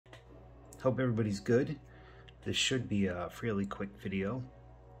Hope everybody's good. This should be a fairly quick video.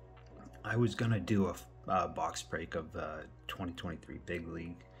 I was gonna do a box break of the 2023 Big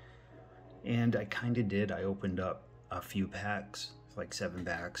League, and I kind of did. I opened up a few packs, like 7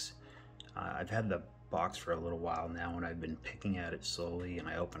 packs. I've had the box for a little while now, and I've been picking at it slowly, and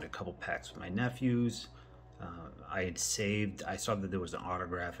I opened a couple packs with my nephews. I had saved, I saw that there was an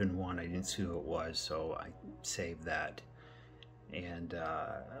autograph in one. I didn't see who it was, so I saved that. And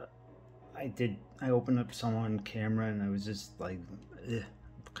I opened up some on camera, and I was just like,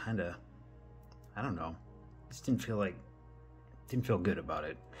 kind of, I don't know, just didn't feel good about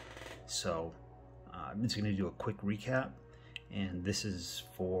it. So I'm just gonna do a quick recap, and this is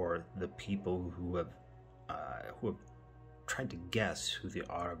for the people who have tried to guess who the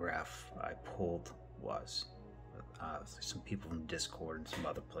autograph I pulled was. Some people from Discord and some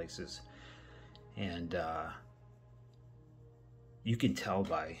other places, and you can tell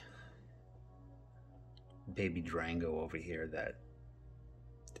by Baby Durango over here that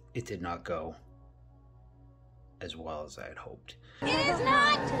it did not go as well as I had hoped. It is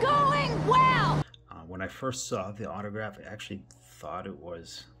not going well! When I first saw the autograph, I actually thought it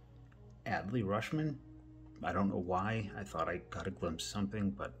was Adley Rutschman. I don't know why. I thought I got a glimpse of something,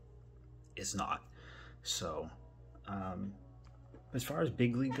 but it's not. So, as far as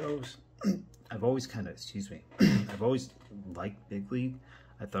Big League goes, I've always I've always liked Big League.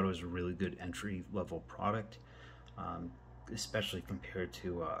 I thought it was a really good entry-level product, especially compared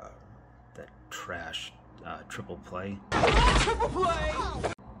to that trash Triple Play. Triple Play!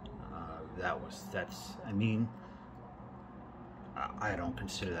 I mean, I don't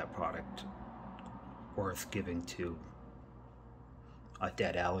consider that product worth giving to a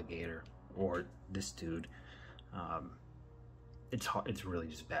dead alligator or this dude. It's really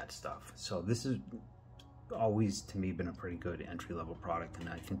just bad stuff. So this has always, to me, been a pretty good entry-level product, and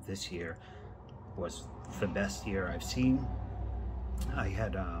I think this year was the best year I've seen. I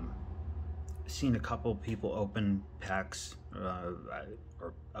had seen a couple people open packs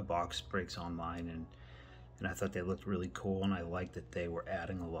or box breaks online, and I thought they looked really cool, and I liked that they were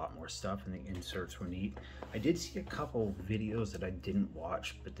adding a lot more stuff, and the inserts were neat. I did see a couple videos that I didn't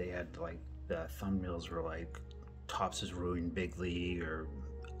watch, but they had, like, the thumbnails were like, Topps has ruined Big League, or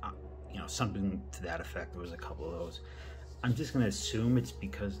you know, something to that effect. There was a couple of those. I'm just gonna assume it's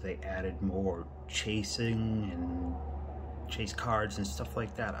because they added more chasing and chase cards and stuff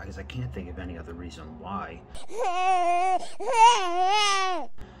like that, because I can't think of any other reason why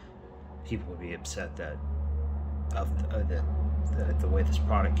people would be upset that the way this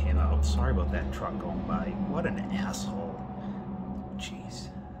product came out. Sorry about that truck going by. What an asshole. Jeez.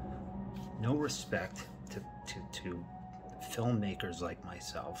 No respect to filmmakers like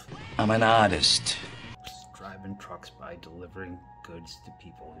myself. I'm an artist. Just driving trucks by, delivering goods to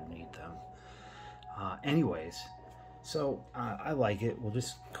people who need them. Anyways, so I like it. We'll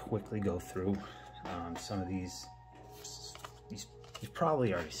just quickly go through some of these. You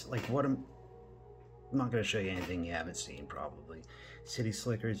probably already, like, what I'm not going to show you anything you haven't seen, probably. City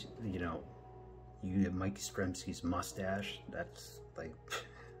Slickers, you know, you have Mike Yastrzemski's mustache. That's, like,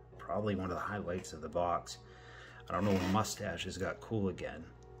 probably one of the highlights of the box. I don't know when mustaches got cool again,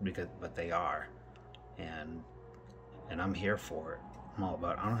 but they are, and I'm here for it. I'm all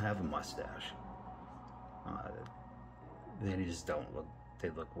about it. I don't have a mustache. They just don't look. They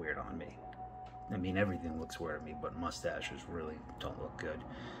look weird on me. I mean, everything looks weird on me, but mustaches really don't look good.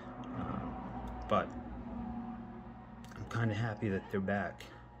 But I'm kind of happy that they're back.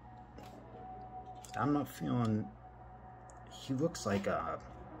 I'm not feeling. He looks like a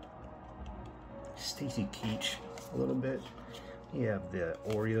Stacy Keach a little bit. You have the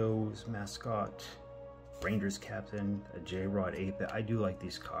Orioles mascot, Rangers captain, a J-Rod Ape. I do like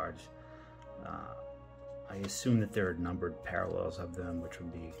these cards. I assume that there are numbered parallels of them, which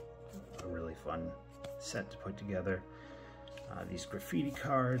would be a really fun set to put together. These graffiti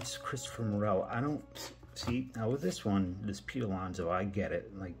cards, Christopher Morel. I don't see, now with this one, this Pete Alonso, I get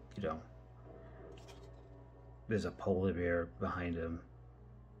it. Like, you know, there's a polar bear behind him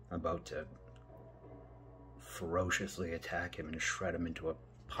about to ferociously attack him and shred him into a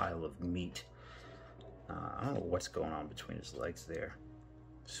pile of meat. I don't know what's going on between his legs there.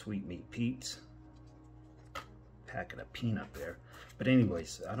 Sweet Meat Pete's packing a peanut there. But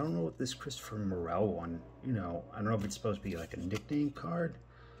anyways, I don't know what this Christopher Morel one, you know, I don't know if it's supposed to be like a nickname card,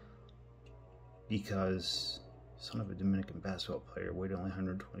 because son of a Dominican basketball player, weighed only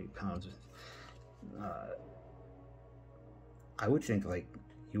 120 pounds. I would think, like,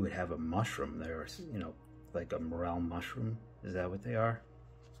 you would have a mushroom there, you know, like a morel mushroom. Is that what they are?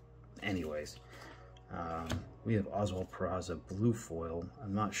 Anyways, We have Oswald Peraza blue foil.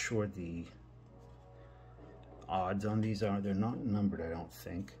 I'm not sure the odds on these are. They're not numbered, I don't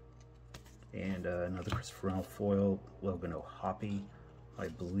think. And another Christopher Reynolds foil, Logan O'Hoppe, I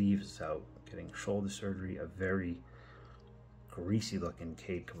believe is out getting shoulder surgery. A very greasy looking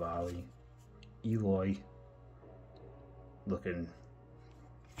Cade Cavalli. Eloy looking,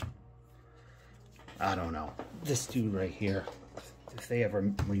 I don't know. This dude right here, if they ever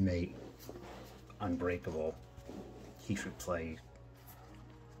remake Unbreakable, he should play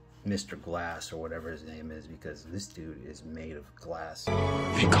Mr. Glass or whatever his name is, because this dude is made of glass.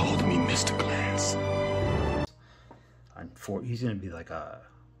 They called me Mr. Glass. He's going to be like a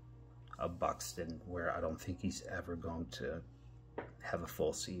Buxton, where I don't think he's ever going to have a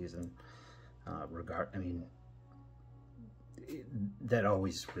full season. That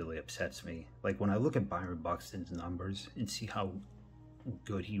always really upsets me. Like when I look at Byron Buxton's numbers and see how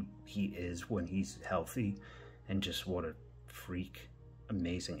good he is when he's healthy, and just what a freak,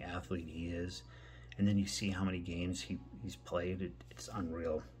 amazing athlete he is, and then you see how many games he's played, it's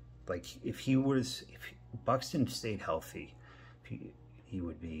unreal. Like if Buxton stayed healthy, he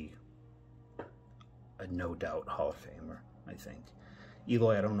would be a no doubt Hall of Famer, I think.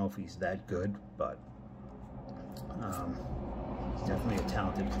 Eloy, I don't know if he's that good, but he's definitely a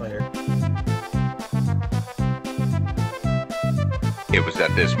talented player. It was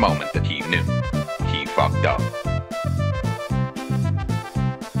at this moment that he knew he fucked up.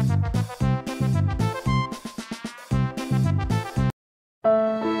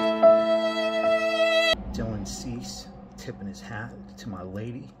 Dylan Cease, tipping his hat to my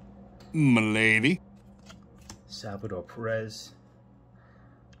lady. M'lady. Salvador Perez.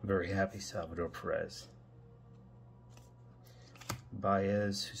 I'm very happy Salvador Perez.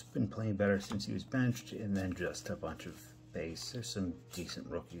 Baez, who's been playing better since he was benched, and then just a bunch of base. There's some decent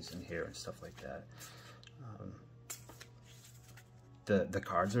rookies in here and stuff like that. The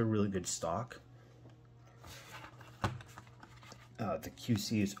cards are really good stock. The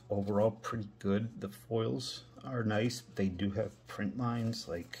QC is overall pretty good. The foils are nice. They do have print lines,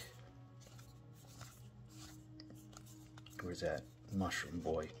 like, where's that? Mushroom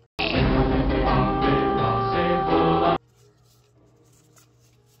Boy.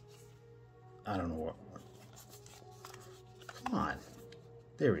 I don't know what. Come on.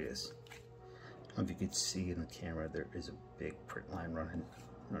 There he is. I don't know if you could see in the camera, there is a big print line running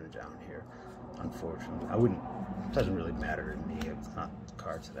down here. Unfortunately, it doesn't really matter to me. It's not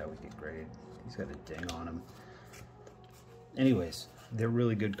cards that I would get graded. He's got a ding on him. Anyways, they're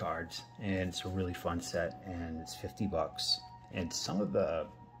really good cards, and it's a really fun set, and it's 50 bucks. And some of the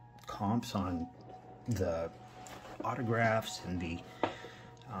comps on the autographs and the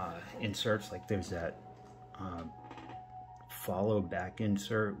inserts, like there's that follow back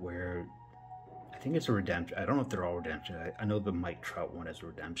insert where I think it's a redemption. I don't know if they're all redemption. I know the Mike Trout one is a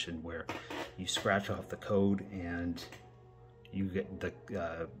redemption, where you scratch off the code and you get the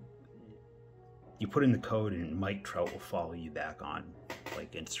you put in the code, and Mike Trout will follow you back on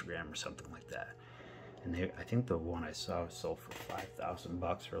like Instagram or something like that. And I think the one I saw sold for 5,000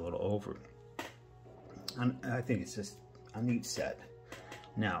 bucks or a little over. And I think it's just a neat set.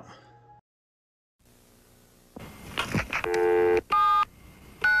 Now,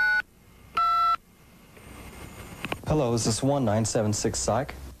 hello, is this 1976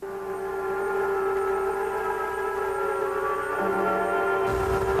 Psych?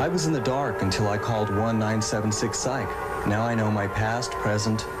 I was in the dark until I called 1976 Psych. Now I know my past,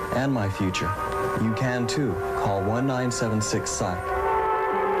 present, and my future. You can too. Call 1976 Psych.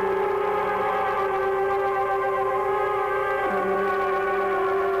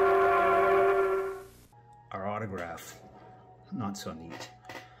 our autograph, not so neat.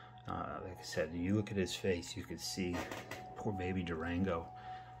 Like I said, you look at his face, you can see poor baby Durango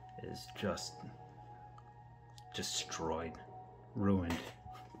is just destroyed, ruined.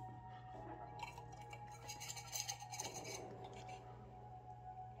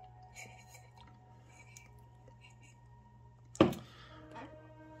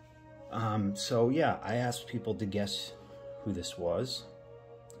 So yeah, I asked people to guess who this was,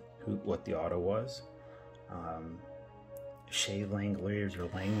 what the auto was. Shea Langeliers or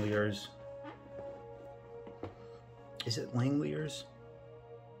Langeliers. Is it Langeliers?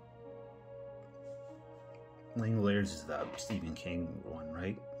 Langeliers is the Stephen King one,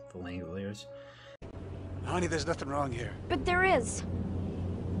 right? The Langeliers. Honey, there's nothing wrong here. But there is.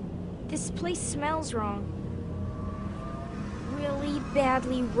 This place smells wrong. Really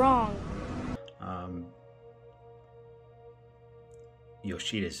badly wrong.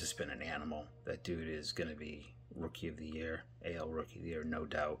 Yoshida's just been an animal. That dude is going to be Rookie of the Year, AL Rookie of the Year, no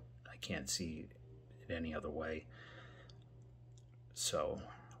doubt. I can't see it it any other way. So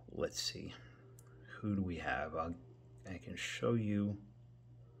let's see, who do we have? I can show you.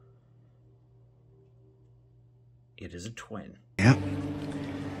 It is a twin. Yep.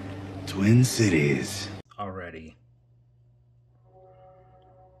 Twin Cities. Already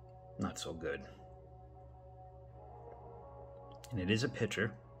not so good. And it is a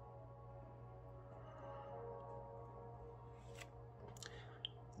pitcher.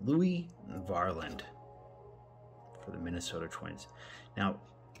 Louis Varland for the Minnesota Twins. Now,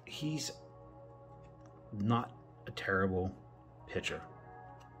 he's not a terrible pitcher.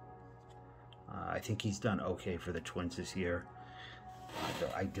 I think he's done okay for the Twins this year.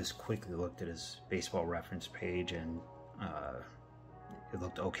 I just quickly looked at his baseball reference page, and it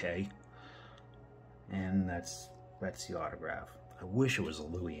looked okay. And that's the autograph. I wish it was a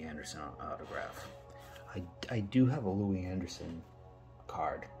Louis Anderson autograph. I do have a Louis Anderson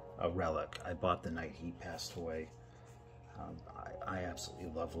card, a relic. I bought the night he passed away. I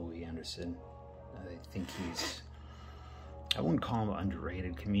absolutely love Louis Anderson. I think I wouldn't call him an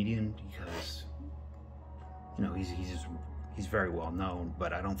underrated comedian, because, you know, he's very well known,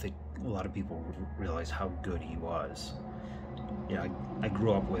 but I don't think a lot of people realize how good he was. You know, I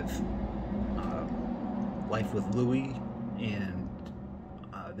grew up with Life with Louis, and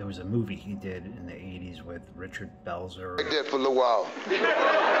there was a movie he did in the 80s with Richard Belzer. I did for a little while.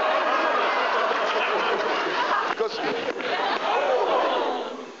 Because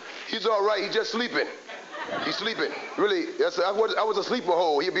he's all right, he's just sleeping. He's sleeping. Really, I was a sleeper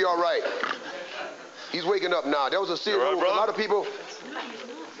hole. He'll be all right. He's waking up now. That was a serious hole. A lot of people.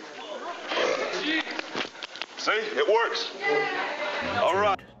 See, it works. All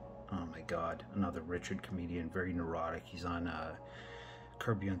right. Oh my God, another Richard comedian, very neurotic. He's on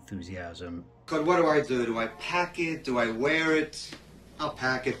Curb Your Enthusiasm. God, what do? Do I pack it? Do I wear it? I'll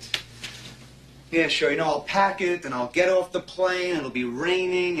pack it. Yeah, sure, you know, I'll pack it, and I'll get off the plane, and it'll be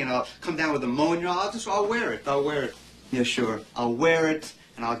raining, and I'll come down with ammonia. I'll wear it. I'll wear it. Yeah, sure. I'll wear it,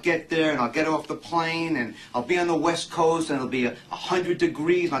 and I'll get there, and I'll get off the plane, and I'll be on the West Coast, and it'll be 100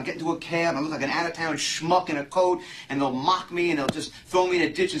 degrees, and I'll get into a cab, and I'll look like an out-of-town schmuck in a coat, and they'll mock me, and they'll just throw me in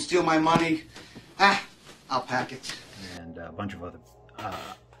a ditch and steal my money. I'll pack it. And a bunch of other,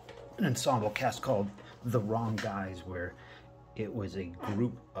 an ensemble cast called The Wrong Guys, where it was a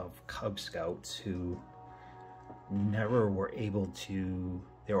group of Cub Scouts who never were able to,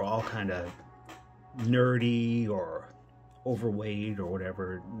 they were all kind of nerdy or overweight or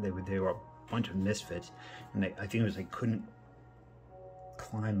whatever. They were a bunch of misfits, and I think it was they couldn't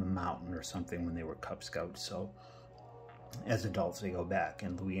climb a mountain or something when they were Cub Scouts. So as adults they go back,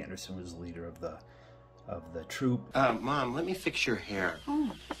 and Louis Anderson was the leader of the troop. Mom, let me fix your hair.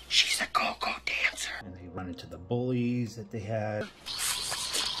 Oh. She's a go-go dancer. And they run into the bullies that they had.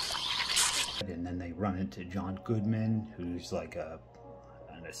 And then they run into John Goodman, who's like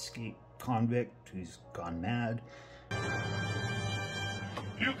an escaped convict who's gone mad.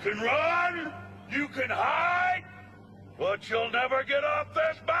 You can run, you can hide, but you'll never get off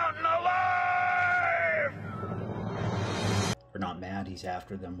this mountain alive! Or not mad, he's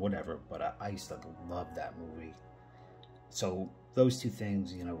after them, whatever, but I used to love that movie. So those two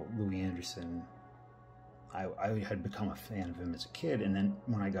things, you know, Louis Anderson, I had become a fan of him as a kid, and then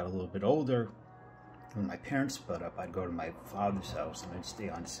when I got a little bit older, when my parents split up, I'd go to my father's house and I'd stay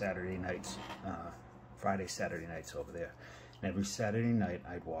on Saturday nights, Friday, Saturday nights over there. And every Saturday night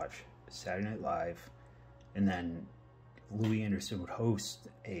I'd watch Saturday Night Live, and then Louis Anderson would host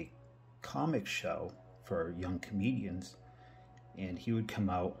a comic show for young comedians, and he would come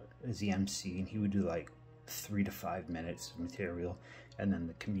out as the MC, and he would do like 3 to 5 minutes of material, and then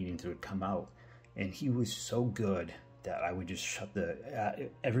the comedians would come out, and he was so good that I would just shut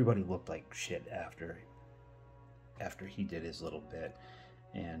everybody looked like shit after he did his little bit,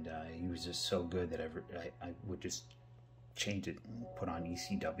 and he was just so good that I would just change it, put on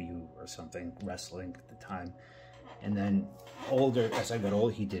ECW or something, wrestling at the time. And then as I got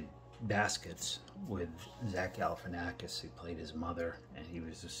older, he did Baskets with Zach Galifianakis, who played his mother, and he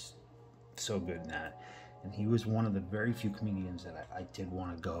was just so good in that. And he was one of the very few comedians that I did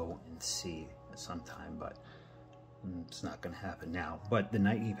want to go and see sometime, but it's not going to happen now. But the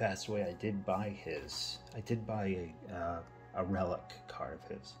night he passed away, I did buy a relic card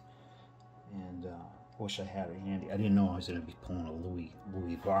of his, and wish I had it handy. I didn't know I was going to be pulling a Louis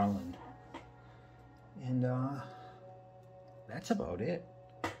Varland, and that's about it.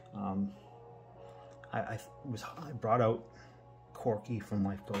 I brought out Corky from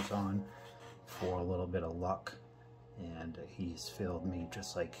Life Goes On for a little bit of luck, and he's filled me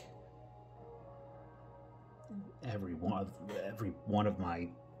just like every one of my,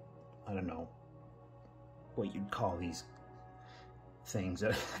 I don't know, what you'd call these things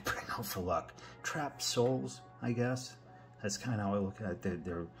that I bring out for luck. Trapped souls, I guess. That's kind of how I look at it.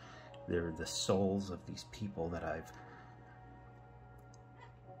 They're the souls of these people that I've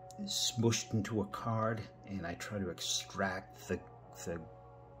smushed into a card, and I try to extract the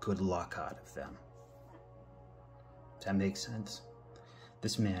good luck out of them. Does that make sense?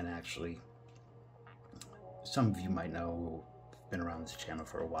 This man actually, some of you might know, been around this channel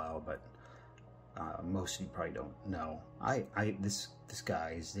for a while, but most of you probably don't know. This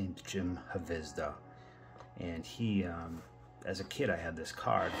guy, his name's Jim Havizda, and he, as a kid, I had this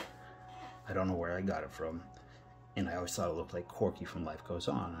card. I don't know where I got it from, and I always thought it looked like Corky from Life Goes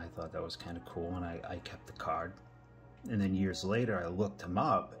On. I thought that was kind of cool, and I kept the card. And then years later, I looked him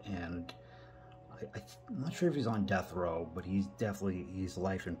up, and I'm not sure if he's on death row, but he's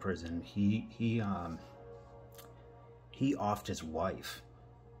life in prison. He offed his wife,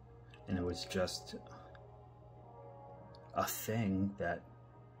 and it was just a thing that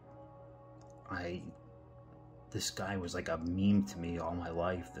this guy was like a meme to me all my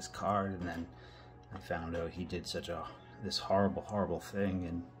life, this card, and then I found out he did this horrible thing,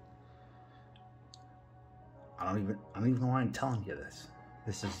 and I don't even know why I'm telling you this.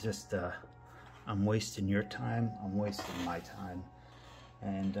 This is just, I'm wasting your time, I'm wasting my time,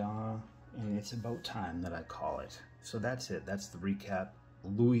 and it's about time that I call it. So that's it, that's the recap.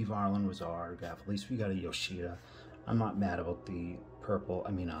 Louis Varlin was our autograph. At least we got a Yoshida. I'm not mad about the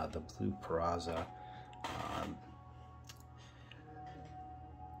the blue Peraza.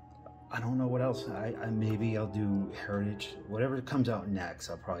 I don't know what else. Maybe I'll do Heritage. Whatever comes out next,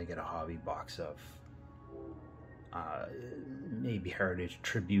 I'll probably get a hobby box of. Maybe Heritage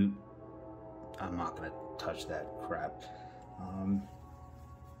Tribute. I'm not gonna touch that crap.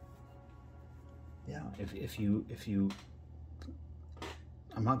 Yeah, if you,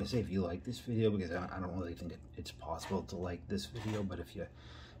 I'm not gonna say if you like this video, because I don't really think it's possible to like this video. But if you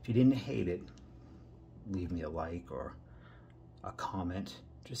didn't hate it, leave me a like or a comment.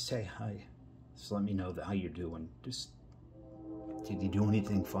 Just say hi. Just let me know how you're doing. Just, did you do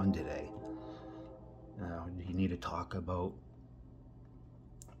anything fun today? Do you need to talk about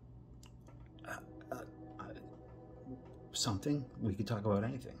something? We could talk about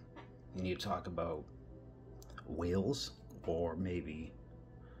anything. You need to talk about whales, or maybe,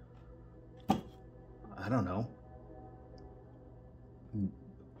 I don't know,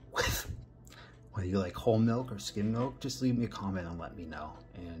 whether you like whole milk or skim milk. Just leave me a comment and let me know,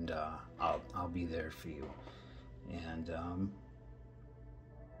 and I'll be there for you. And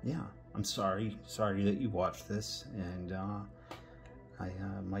yeah, I'm sorry that you watched this, and I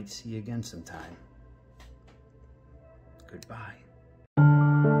might see you again sometime. Goodbye.